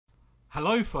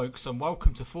Hello folks and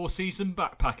welcome to 4 Season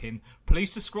Backpacking.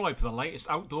 Please subscribe for the latest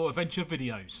outdoor adventure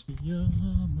videos.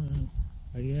 Yummy,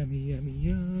 yummy, yummy,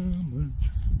 yummy,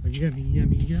 yummy,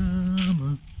 yummy, yummy,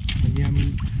 yummy,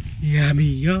 yummy,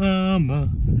 yummy,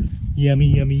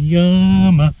 yummy, yummy,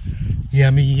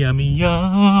 yummy, yummy,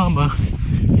 yummy,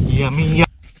 yummy, yummy.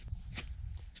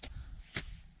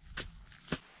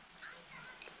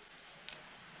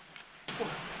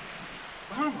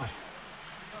 Where am I?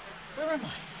 Where am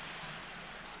I?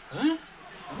 Huh?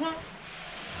 What?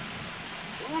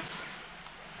 What?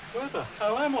 Where the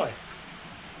hell am I?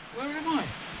 Where am I?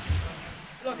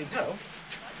 Bloody hell.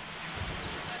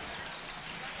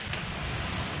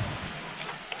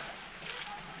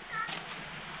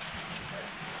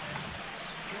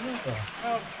 Where the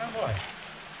hell am I?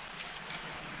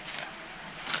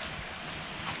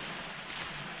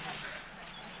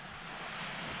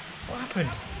 What happened?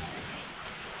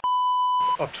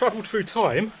 I've travelled through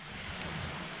time.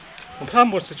 My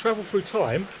plan was to travel through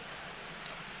time,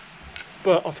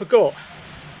 but I forgot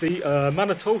the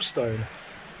Mên-an-Tol stone.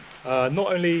 Not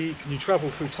only can you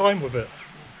travel through time with it,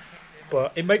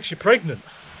 but it makes you pregnant.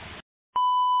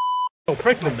 I'm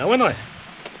pregnant now, aren't I?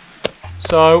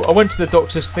 So I went to the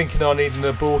doctors thinking I needed an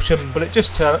abortion, but it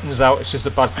just turns out it's just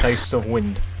a bad case of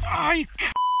wind.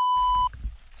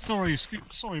 Sorry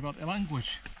about the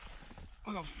language.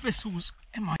 I got thistles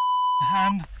in my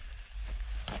hand.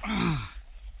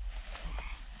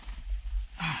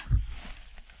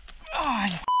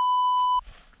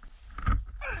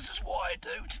 This is what I do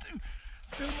to do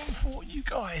filming for you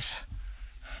guys.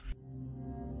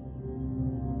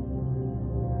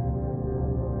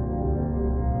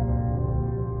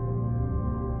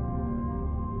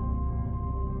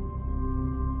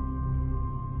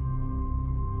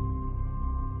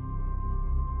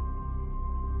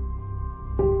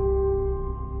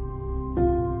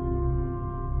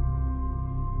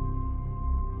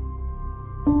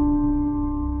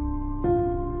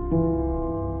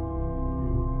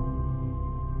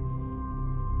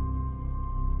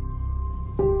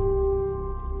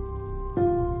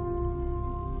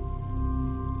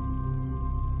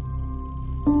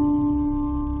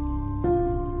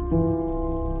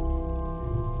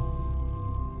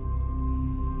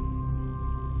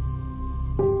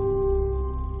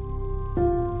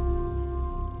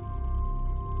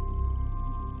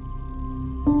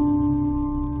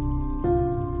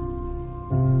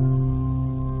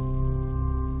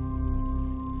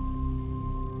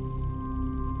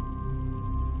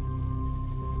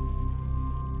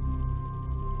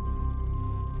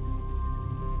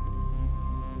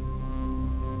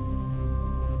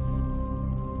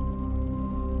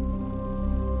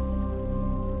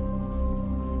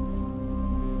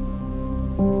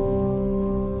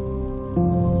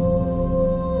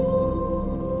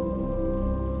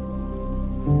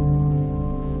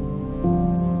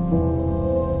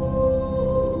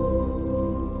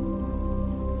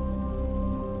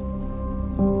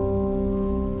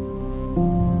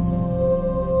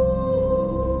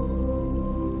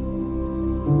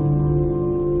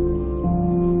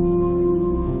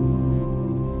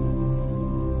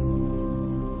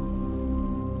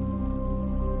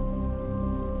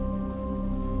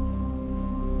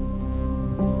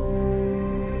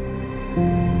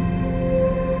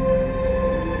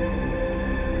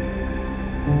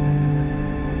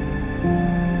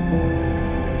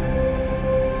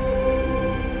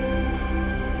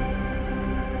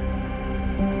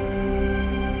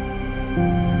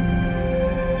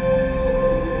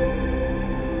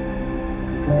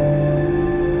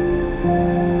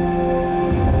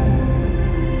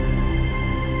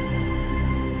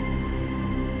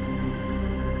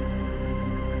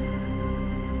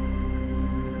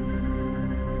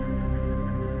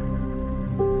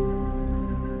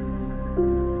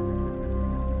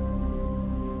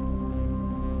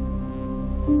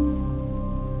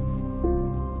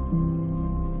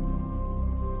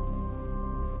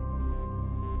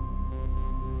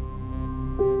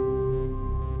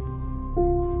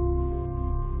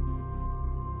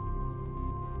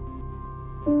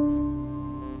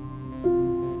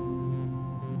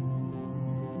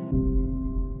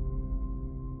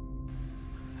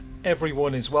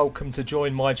 Everyone is welcome to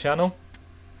join my channel.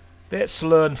 Let's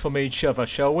learn from each other,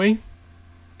 shall we?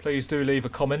 Please do leave a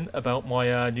comment about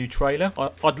my new trailer.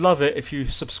 I'd love it if you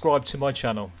subscribe to my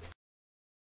channel.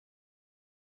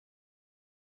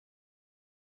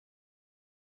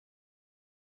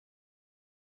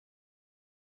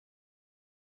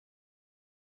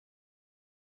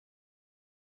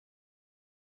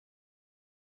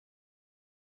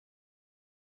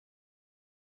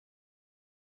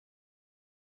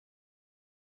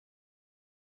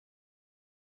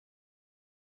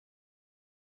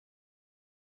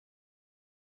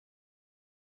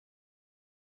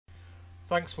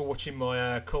 Thanks for watching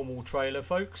my Cornwall trailer,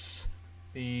 folks.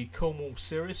 The Cornwall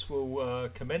series will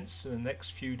commence in the next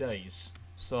few days.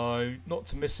 So, not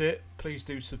to miss it, please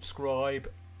do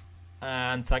subscribe,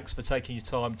 and thanks for taking your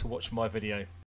time to watch my video.